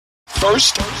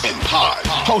First and Pod,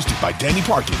 hosted by Danny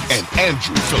Parkins and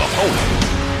Andrew Filippone.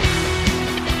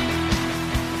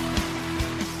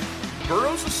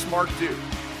 Burrow's a smart dude.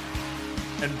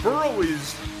 And Burrow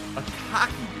is a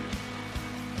cocky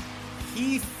dude.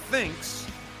 He thinks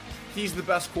he's the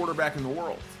best quarterback in the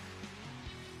world.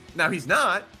 Now, he's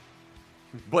not,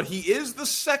 but he is the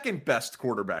second best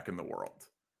quarterback in the world.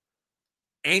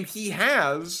 And he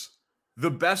has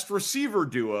the best receiver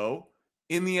duo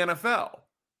in the NFL.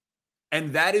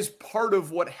 And that is part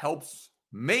of what helps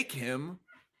make him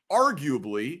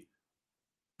arguably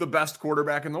the best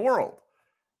quarterback in the world.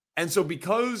 And so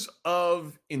because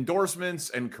of endorsements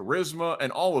and charisma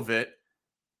and all of it,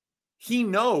 he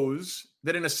knows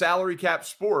that in a salary cap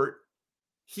sport,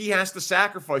 he has to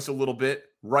sacrifice a little bit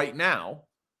right now.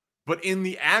 But in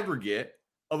the aggregate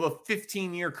of a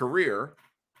 15-year career,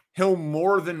 he'll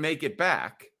more than make it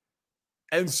back.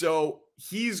 And so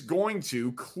he's going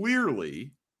to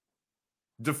clearly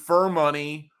defer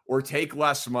money or take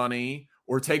less money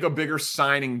or take a bigger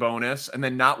signing bonus and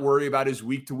then not worry about his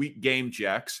week-to-week game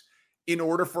checks in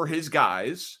order for his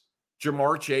guys,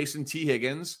 Jamar Chase and T.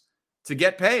 Higgins, to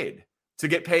get paid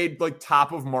like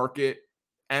top of market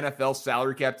NFL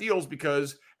salary cap deals,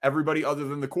 because everybody other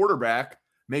than the quarterback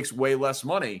makes way less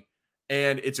money.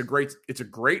 And it's a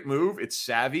great move. It's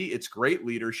savvy. It's great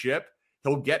leadership.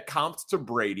 He'll get comped to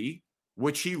Brady,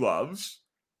 which he loves.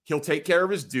 He'll take care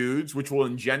of his dudes, which will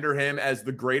engender him as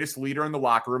the greatest leader in the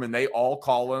locker room. And they all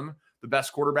call him the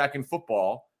best quarterback in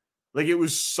football. Like, it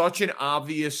was such an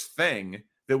obvious thing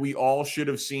that we all should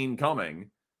have seen coming.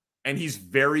 And he's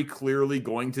very clearly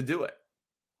going to do it.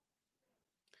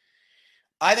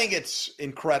 I think it's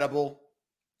incredible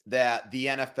that the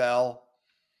NFL,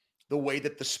 the way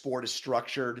that the sport is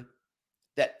structured,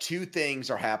 that two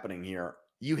things are happening here.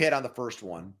 You hit on the first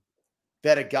one,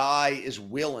 that a guy is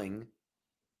willing,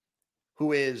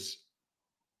 who is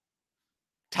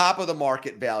top of the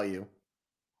market value,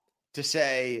 to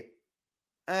say,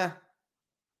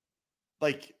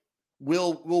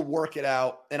 we'll work it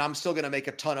out, and I'm still going to make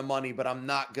a ton of money, but I'm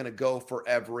not going to go for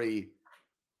every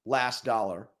last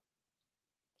dollar.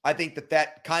 I think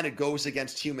that kind of goes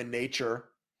against human nature.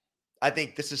 I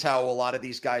think this is how a lot of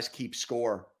these guys keep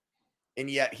score. And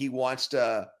yet he wants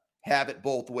to have it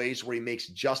both ways, where he makes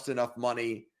just enough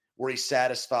money, where he's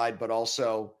satisfied, but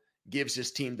also gives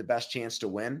his team the best chance to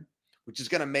win, which is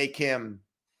going to make him,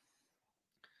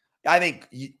 I think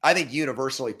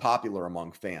universally popular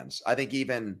among fans. I think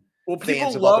even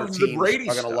fans of other teams are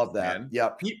going to love that. Man. Yeah,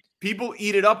 people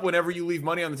eat it up whenever you leave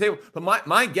money on the table. But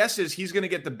my guess is he's going to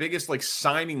get the biggest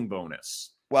signing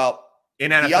bonus. Well, in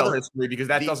NFL history, because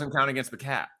that doesn't count against the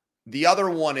cap. The other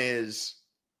one is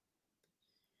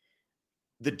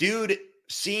the dude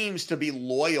seems to be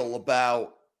loyal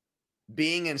about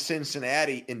being in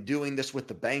Cincinnati and doing this with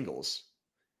the Bengals,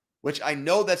 which I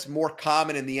know that's more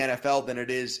common in the NFL than it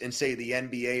is in, say, the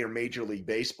NBA or Major League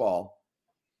Baseball.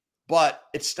 But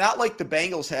it's not like the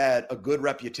Bengals had a good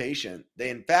reputation. They,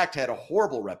 in fact, had a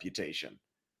horrible reputation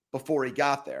before he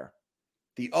got there.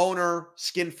 The owner,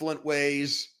 skinflint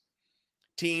ways,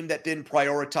 team that didn't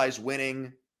prioritize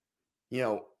winning,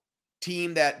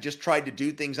 team that just tried to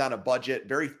do things on a budget,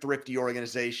 very thrifty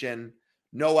organization,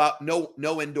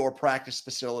 no indoor practice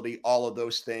facility, all of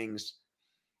those things.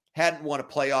 Hadn't won a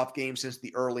playoff game since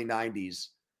the early 90s.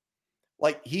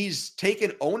 He's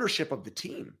taken ownership of the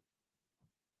team.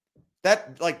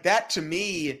 That to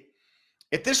me,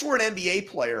 if this were an NBA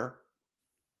player,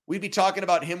 we'd be talking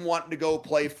about him wanting to go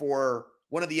play for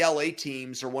one of the LA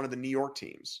teams or one of the New York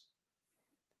teams.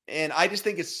 And I just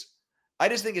think it's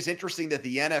interesting that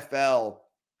the NFL,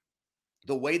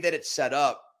 the way that it's set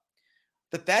up,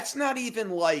 that's not even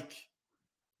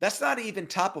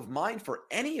top of mind for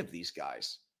any of these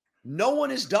guys. No one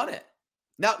has done it.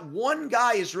 Not one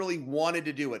guy has really wanted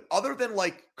to do it, other than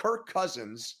Kirk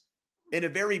Cousins, in a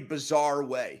very bizarre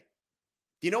way.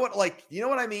 You know what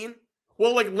I mean?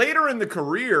 Well, later in the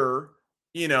career,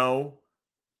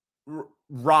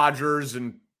 Rodgers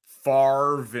and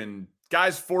Favre and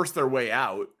guys forced their way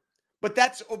out. But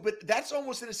that's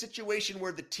almost in a situation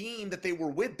where the team that they were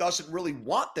with doesn't really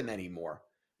want them anymore.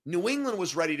 New England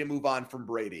was ready to move on from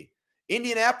Brady.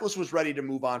 Indianapolis was ready to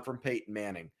move on from Peyton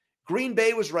Manning. Green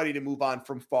Bay was ready to move on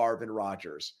from Favre and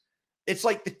Rodgers. It's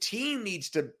like the team needs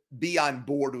to be on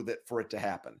board with it for it to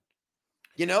happen.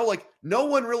 No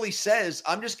one really says,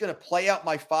 I'm just going to play out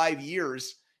my 5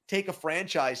 years, take a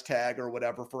franchise tag or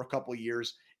whatever for a couple of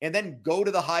years, and then go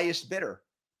to the highest bidder,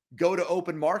 go to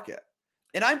open market.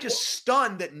 And I'm just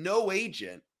stunned that no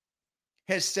agent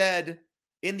has said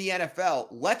in the NFL,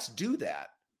 let's do that.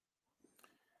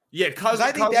 Yeah, because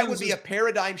I think that would be a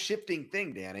paradigm shifting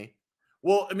thing, Danny.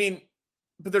 Well, I mean,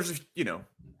 but there's,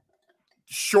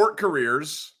 short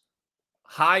careers,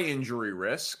 high injury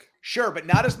risk. Sure, but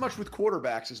not as much with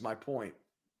quarterbacks is my point.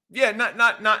 Yeah,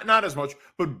 not as much.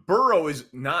 But Burrow is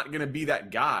not going to be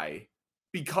that guy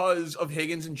because of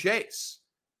Higgins and Chase.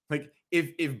 Like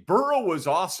if Burrow was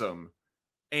awesome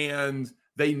and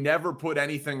they never put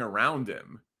anything around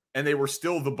him and they were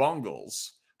still the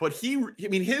Bungles, but he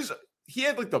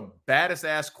had like the baddest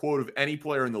ass quote of any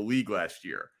player in the league last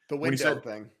year. The window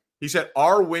thing. He said,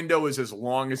 "Our window is as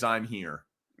long as I'm here."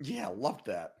 Yeah, I loved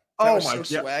that. Oh was my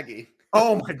so God. swaggy.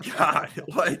 Oh my God.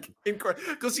 Like, incredible.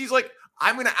 Because he's like,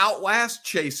 I'm going to outlast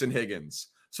Chase and Higgins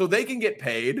so they can get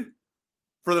paid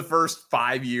for the first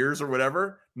 5 years or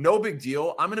whatever. No big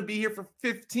deal. I'm going to be here for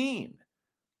 15.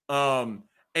 And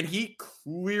he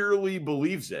clearly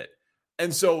believes it.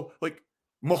 And so, like,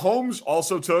 Mahomes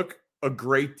also took a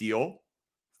great deal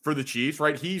for the Chiefs,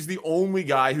 right? He's the only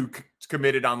guy who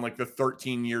committed on like the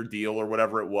 13-year deal or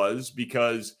whatever it was,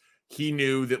 because he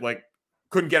knew that like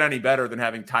couldn't get any better than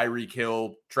having Tyreek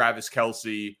Hill, Travis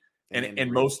Kelce,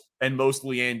 and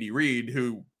mostly Andy Reid,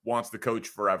 who wants to coach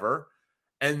forever.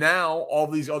 And now all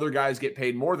these other guys get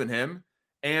paid more than him.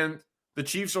 And the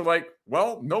Chiefs are like,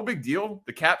 well, no big deal.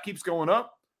 The cap keeps going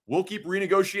up. We'll keep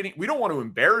renegotiating. We don't want to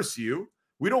embarrass you.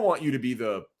 We don't want you to be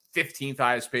the 15th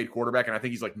highest paid quarterback. And I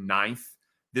think he's like 9th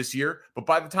this year. But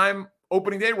by the time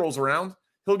opening day rolls around,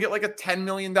 he'll get like a $10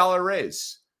 million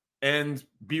raise and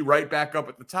be right back up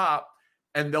at the top.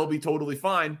 And they'll be totally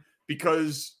fine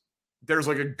because there's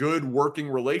like a good working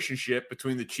relationship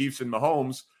between the Chiefs and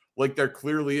Mahomes, like there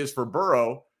clearly is for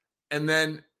Burrow. And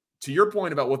then to your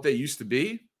point about what they used to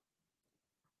be,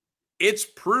 it's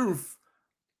proof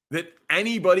that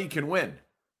anybody can win.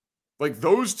 Like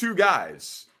those two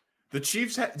guys, the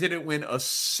Chiefs didn't win a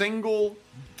single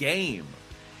game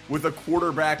with a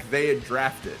quarterback they had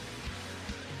drafted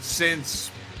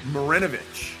since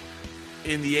Marinovich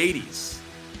in the 80s.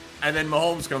 And then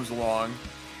Mahomes comes along,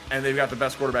 and they've got the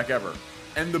best quarterback ever.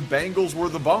 And the Bengals were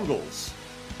the Bungles,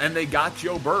 and they got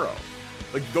Joe Burrow.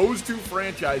 Like, those two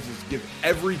franchises give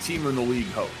every team in the league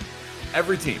hope.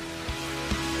 Every team.